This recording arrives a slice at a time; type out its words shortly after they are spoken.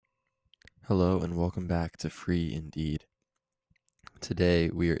Hello and welcome back to Free Indeed. Today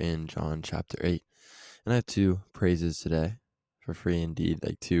we are in John chapter 8, and I have two praises today for Free Indeed,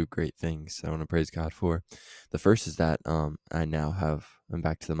 like two great things I want to praise God for. The first is that I'm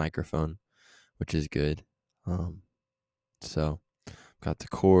back to the microphone, which is good. So got the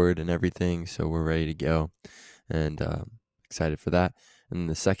cord and everything, so we're ready to go, and excited for that. And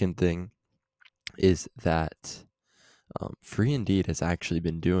the second thing is that Free Indeed has actually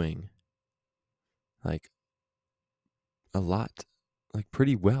been doing like a lot, like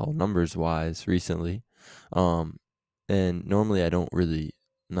pretty well numbers wise recently. Um, and normally I don't really,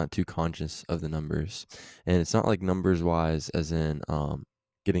 not too conscious of the numbers. And it's not like numbers wise as in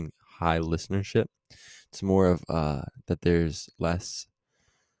getting high listenership. It's more of that there's less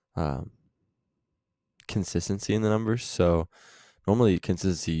um consistency in the numbers. So normally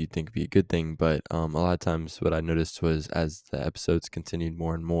consistency you'd think would be a good thing, but a lot of times what I noticed was as the episodes continued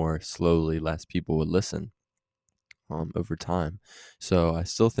more and more slowly, less people would listen over time. So I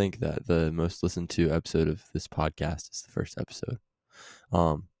still think that the most listened to episode of this podcast is the first episode,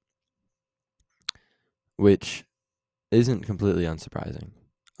 um, which isn't completely unsurprising.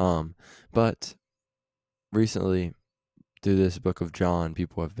 But recently, through this book of John,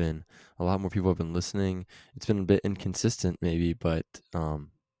 a lot more people have been listening. It's been a bit inconsistent, maybe, but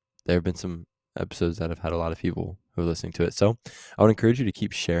there have been some episodes that have had a lot of people who are listening to it. So I would encourage you to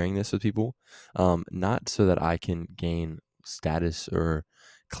keep sharing this with people, not so that I can gain status or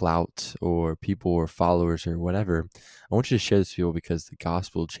clout or people or followers or whatever. I want you to share this with people because the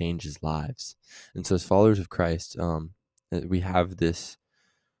gospel changes lives. And so as followers of Christ, we have this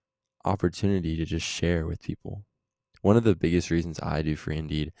opportunity to just share with people. One of the biggest reasons I do Free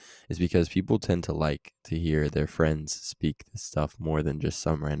Indeed is because people tend to like to hear their friends speak this stuff more than just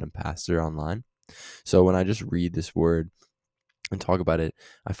some random pastor online. So when I just read this word and talk about it,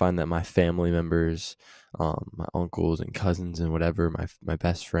 I find that my family members, my uncles and cousins and whatever, my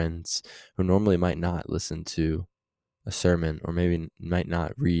best friends who normally might not listen to a sermon or maybe might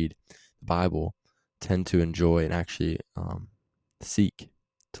not read the Bible, tend to enjoy and actually seek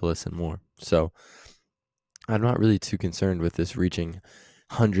to listen more. So I'm not really too concerned with this reaching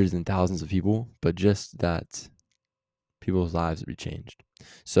hundreds and thousands of people, but just that people's lives would be changed.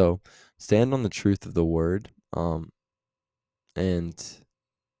 So stand on the truth of the word, and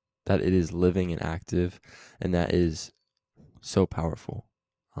that it is living and active, and that is so powerful.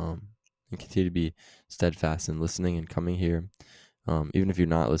 And continue to be steadfast in listening and coming here, even if you're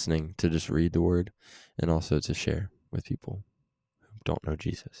not listening, to just read the word and also to share with people who don't know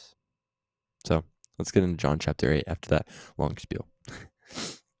Jesus. So let's get into John chapter 8 after that long spiel.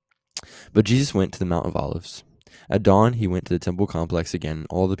 But Jesus went to the Mount of Olives. At dawn, he went to the temple complex again, and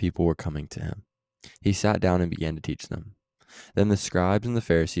all the people were coming to him. He sat down and began to teach them. Then the scribes and the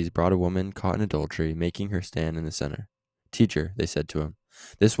Pharisees brought a woman caught in adultery, making her stand in the center. Teacher, they said to him,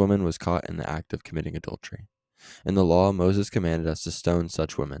 this woman was caught in the act of committing adultery. In the law, Moses commanded us to stone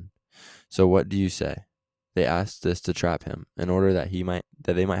such women. So what do you say? They asked this to trap him, in order that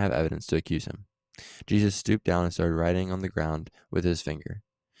they might have evidence to accuse him. Jesus stooped down and started writing on the ground with his finger.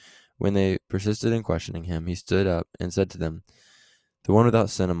 When they persisted in questioning him, he stood up and said to them, the one without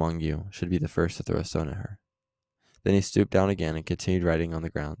sin among you should be the first to throw a stone at her. Then he stooped down again and continued writing on the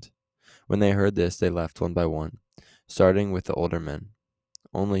ground. When they heard this, they left one by one, starting with the older men.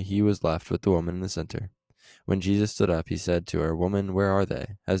 Only he was left with the woman in the center. When Jesus stood up, he said to her, Woman, where are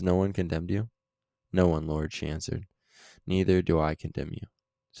they? Has no one condemned you? No one, Lord, she answered. Neither do I condemn you,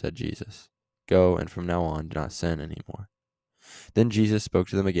 said Jesus. Go, and from now on do not sin any more. Then Jesus spoke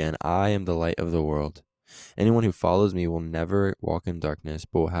to them again, I am the light of the world. Anyone who follows me will never walk in darkness,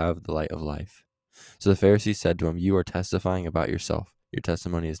 but will have the light of life. So the Pharisees said to him, You are testifying about yourself. Your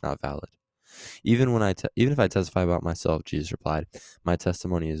testimony is not valid. Even if I testify about myself, Jesus replied, my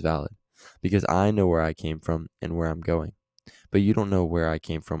testimony is valid, because I know where I came from and where I'm going. But you don't know where I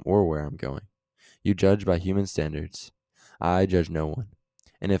came from or where I'm going. You judge by human standards. I judge no one.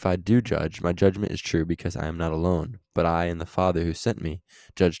 And if I do judge, my judgment is true because I am not alone, but I and the Father who sent me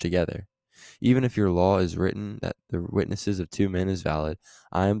judge together. Even if your law is written that the witnesses of two men is valid,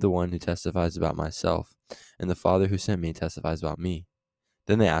 I am the one who testifies about myself, and the Father who sent me testifies about me.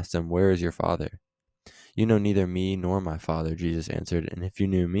 Then they asked him, Where is your Father? You know neither me nor my Father, Jesus answered, and if you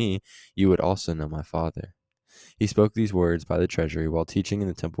knew me, you would also know my Father. He spoke these words by the treasury while teaching in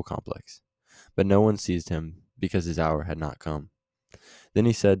the temple complex. But no one seized him, because his hour had not come. Then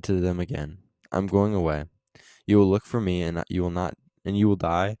he said to them again, I'm going away. You will look for me, and you will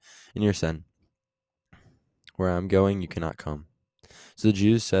die in your sin. Where I am going, you cannot come. So the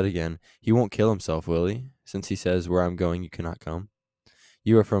Jews said again, He won't kill himself, will he? Since he says, Where I'm going, you cannot come.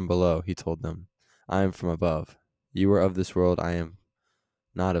 You are from below, he told them. I am from above. You are of this world, I am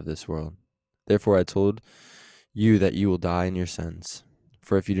not of this world. Therefore I told you that you will die in your sins.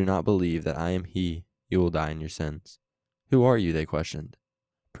 For if you do not believe that I am he, you will die in your sins. Who are you? They questioned.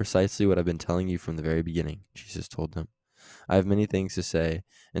 Precisely what I've been telling you from the very beginning, Jesus told them. I have many things to say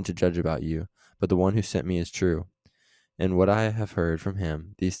and to judge about you, but the one who sent me is true. And what I have heard from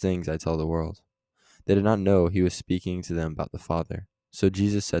him, these things I tell the world. They did not know he was speaking to them about the Father. So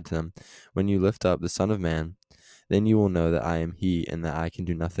Jesus said to them, When you lift up the Son of Man, then you will know that I am he and that I can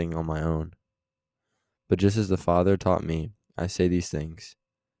do nothing on my own. But just as the Father taught me, I say these things.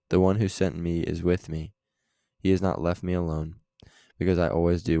 The one who sent me is with me. He has not left me alone, because I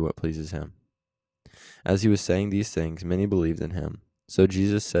always do what pleases him. As he was saying these things, many believed in him. So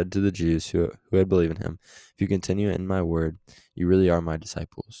Jesus said to the Jews who had believed in him, If you continue in my word, you really are my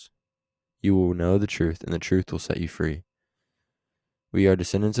disciples. You will know the truth, and the truth will set you free. We are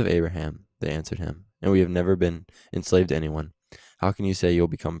descendants of Abraham, they answered him, and we have never been enslaved to anyone. How can you say you'll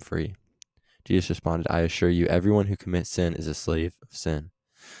become free? Jesus responded, I assure you, everyone who commits sin is a slave of sin.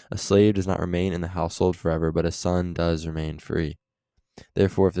 A slave does not remain in the household forever, but a son does remain free.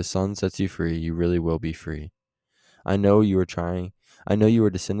 Therefore, if the Son sets you free, you really will be free. I know you are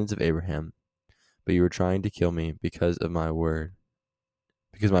descendants of Abraham, but you are trying to kill me because my word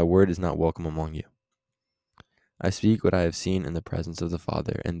is not welcome among you. I speak what I have seen in the presence of the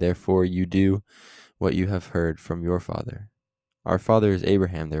Father, and therefore you do what you have heard from your father. Our father is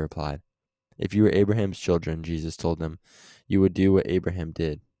Abraham, they replied. If you were Abraham's children, Jesus told them, you would do what Abraham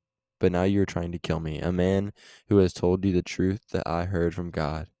did. But now you are trying to kill me, a man who has told you the truth that I heard from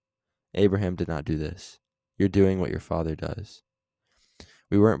God. Abraham did not do this. You're doing what your father does.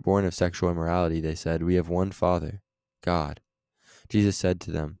 We weren't born of sexual immorality, they said. We have one Father, God. Jesus said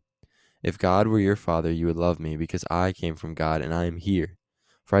to them, If God were your Father, you would love me, because I came from God and I am here.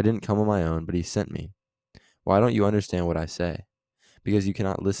 For I didn't come on my own, but he sent me. Why don't you understand what I say? Because you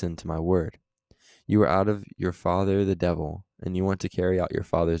cannot listen to my word. You are out of your father the devil, and you want to carry out your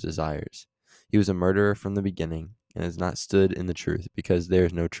father's desires. He was a murderer from the beginning, and has not stood in the truth, because there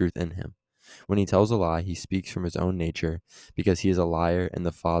is no truth in him. When he tells a lie, he speaks from his own nature, because he is a liar and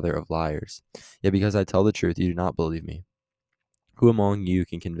the father of liars. Yet because I tell the truth, you do not believe me. Who among you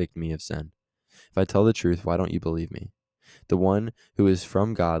can convict me of sin? If I tell the truth, why don't you believe me? The one who is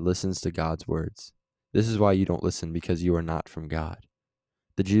from God listens to God's words. This is why you don't listen, because you are not from God.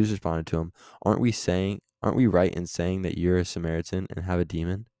 The Jews responded to him, Aren't we right in saying that you're a Samaritan and have a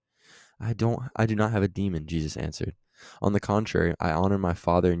demon? I do not have a demon, Jesus answered. On the contrary, I honor my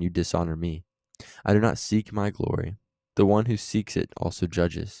Father and you dishonor me. I do not seek my glory. The one who seeks it also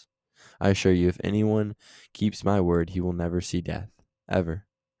judges. I assure you, if anyone keeps my word, he will never see death, ever.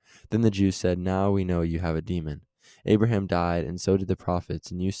 Then the Jews said, Now we know you have a demon. Abraham died, and so did the prophets,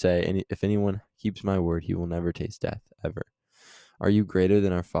 and you say, If anyone keeps my word, he will never taste death, ever. Are you greater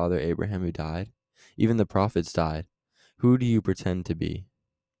than our father Abraham who died? Even the prophets died. Who do you pretend to be?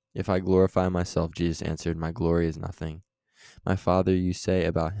 If I glorify myself, Jesus answered, my glory is nothing. My Father, you say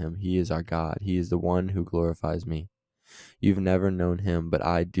about him, he is our God. He is the one who glorifies me. You've never known him, but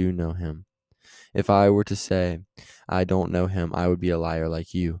I do know him. If I were to say, I don't know him, I would be a liar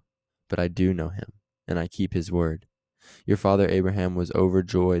like you. But I do know him, and I keep his word. Your father Abraham was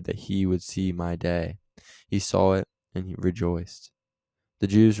overjoyed that he would see my day. He saw it, and he rejoiced. The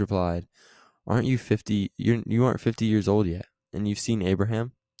Jews replied, Aren't you 50? You aren't 50 years old yet, and you've seen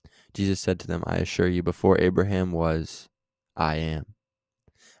Abraham? Jesus said to them, I assure you, before Abraham was, I am.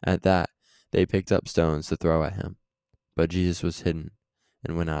 At that, they picked up stones to throw at him, but Jesus was hidden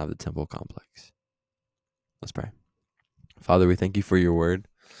and went out of the temple complex. Let's pray. Father, we thank you for your word.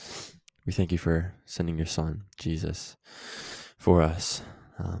 We thank you for sending your son, Jesus, for us.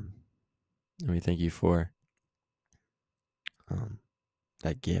 And we thank you for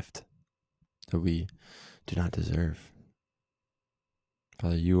that gift that we do not deserve.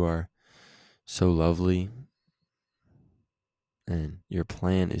 Father, you are so lovely, and your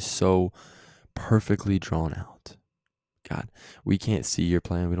plan is so perfectly drawn out. God, we can't see your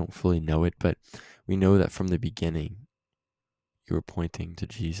plan. We don't fully know it, but we know that from the beginning, you were pointing to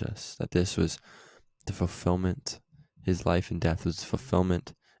Jesus, that this was the fulfillment. His life and death was the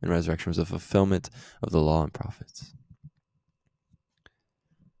fulfillment, and resurrection was the fulfillment of the law and prophets.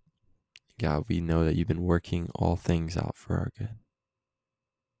 God, we know that you've been working all things out for our good.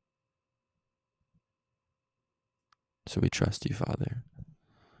 So we trust you, Father.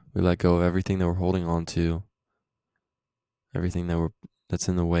 We let go of everything that we're holding on to, everything that's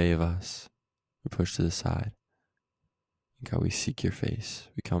in the way of us. We push to the side. God, we seek your face.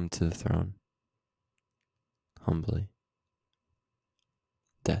 We come to the throne humbly.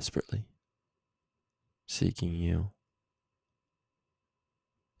 desperately seeking you.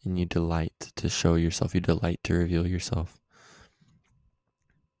 And you delight to show yourself. You delight to reveal yourself.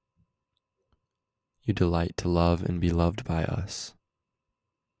 You delight to love and be loved by us.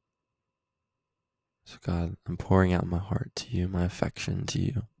 So God, I'm pouring out my heart to you, my affection to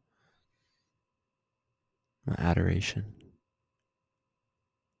you, my adoration.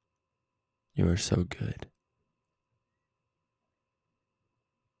 You are so good.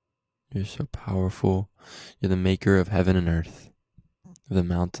 You're so powerful. You're the maker of heaven and earth, of the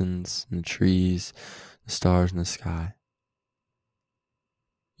mountains and the trees, the stars and the sky.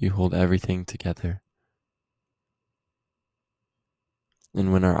 You hold everything together.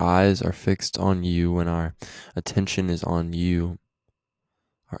 And when our eyes are fixed on you, when our attention is on you,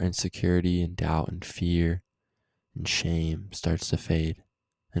 our insecurity and doubt and fear and shame starts to fade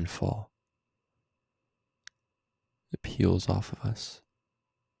and fall. It peels off of us.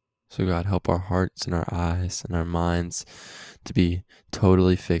 So God, help our hearts and our eyes and our minds to be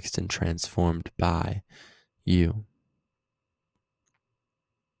totally fixed and transformed by you.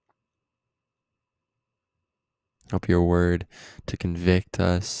 Help your word to convict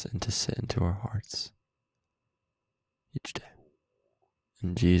us and to sit into our hearts each day.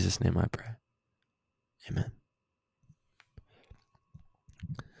 In Jesus' name I pray. Amen.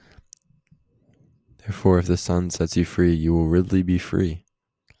 Therefore, if the Son sets you free, you will really be free.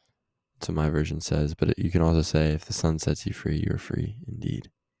 That's what my version says, but you can also say, if the Son sets you free, you are free indeed.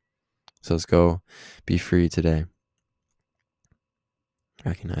 So let's go be free today.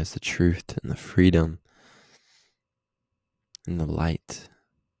 Recognize the truth and the freedom and the light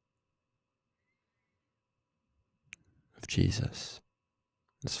of Jesus.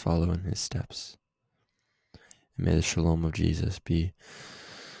 Let's follow in his steps. And may the shalom of Jesus be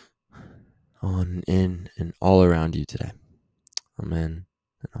on, in, and all around you today. Amen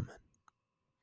and amen.